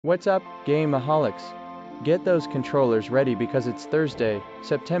What's up, game-aholics? Get those controllers ready because it's Thursday,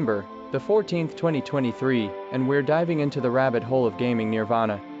 September the 14th, 2023, and we're diving into the rabbit hole of gaming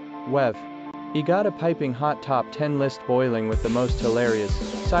nirvana. You got a piping hot top 10 list boiling with the most hilarious,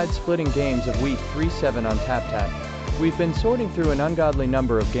 side-splitting games of Week 37 on TapTap. We've been sorting through an ungodly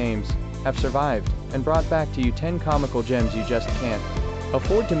number of games, have survived, and brought back to you 10 comical gems you just can't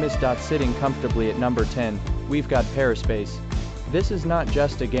afford to miss. Sitting comfortably at number 10, we've got ParaSpace. This is not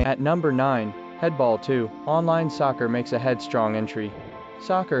just a game. At number 9, Headball 2, online soccer makes a headstrong entry.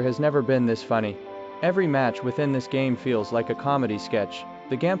 Soccer has never been this funny. Every match within this game feels like a comedy sketch.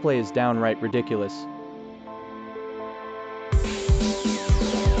 The gameplay is downright ridiculous.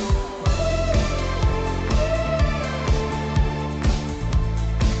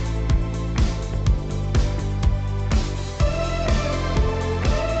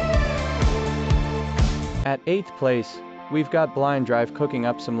 At 8th place, we've got Blind Drive cooking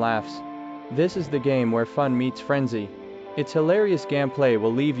up some laughs. This is the game where fun meets frenzy. Its hilarious gameplay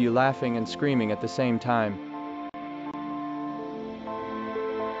will leave you laughing and screaming at the same time.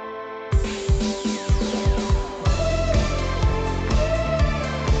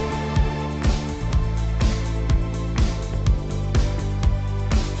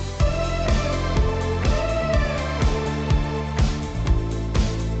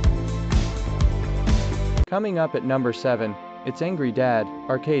 Coming up at number 7, it's Angry Dad,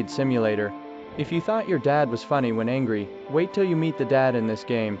 Arcade Simulator. If you thought your dad was funny when angry, wait till you meet the dad in this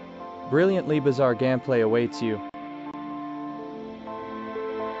game. Brilliantly bizarre gameplay awaits you.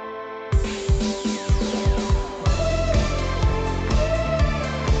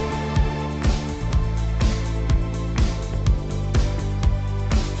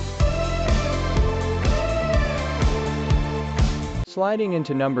 Sliding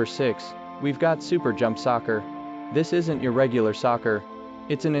into number 6, we've got Super Jump Soccer. This isn't your regular soccer.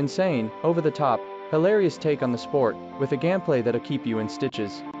 It's an insane, over-the-top, hilarious take on the sport, with a gameplay that'll keep you in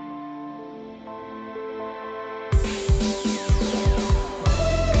stitches.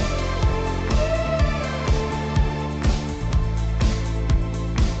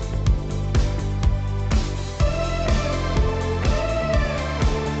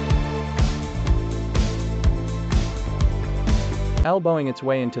 Elbowing its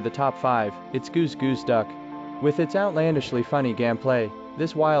way into the top 5, it's Goose Goose Duck. With its outlandishly funny gameplay,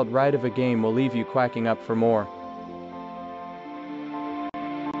 this wild ride of a game will leave you quacking up for more.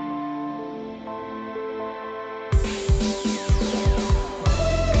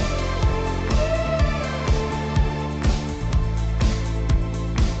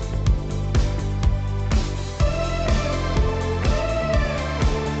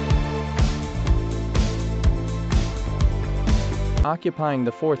 Occupying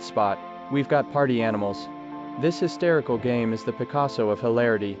the 4th spot, we've got Party Animals. This hysterical game is the Picasso of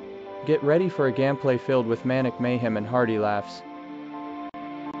hilarity. Get ready for a gameplay filled with manic mayhem and hearty laughs.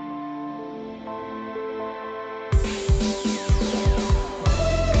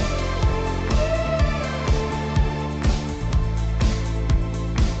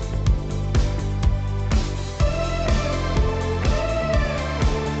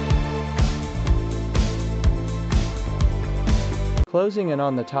 Closing in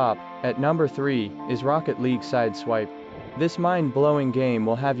on the top, at number 3, is Rocket League Sideswipe. This mind-blowing game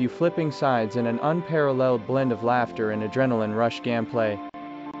will have you flipping sides in an unparalleled blend of laughter and adrenaline rush gameplay.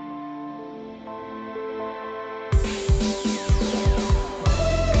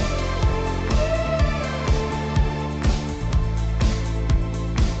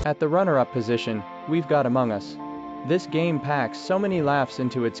 At the runner-up position, we've got Among Us. This game packs so many laughs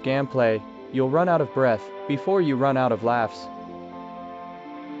into its gameplay, you'll run out of breath before you run out of laughs.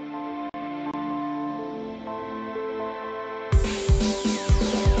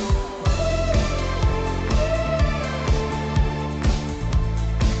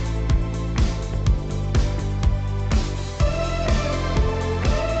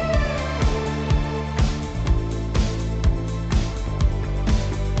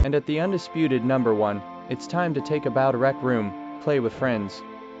 And at the undisputed number 1, it's time to take a bow to Rec Room, play with friends.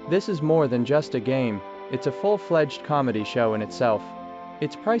 This is more than just a game, it's a full-fledged comedy show in itself.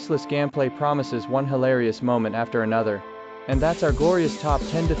 Its priceless gameplay promises one hilarious moment after another. And that's our glorious top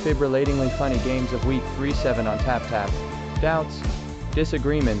 10 defibrillatingly funny games of Week 37 on TapTap. Doubts?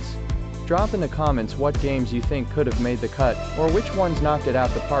 Disagreements? Drop in the comments what games you think could have made the cut, or which ones knocked it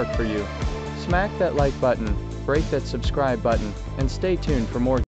out the park for you. Smack that like button, break that subscribe button, and stay tuned for more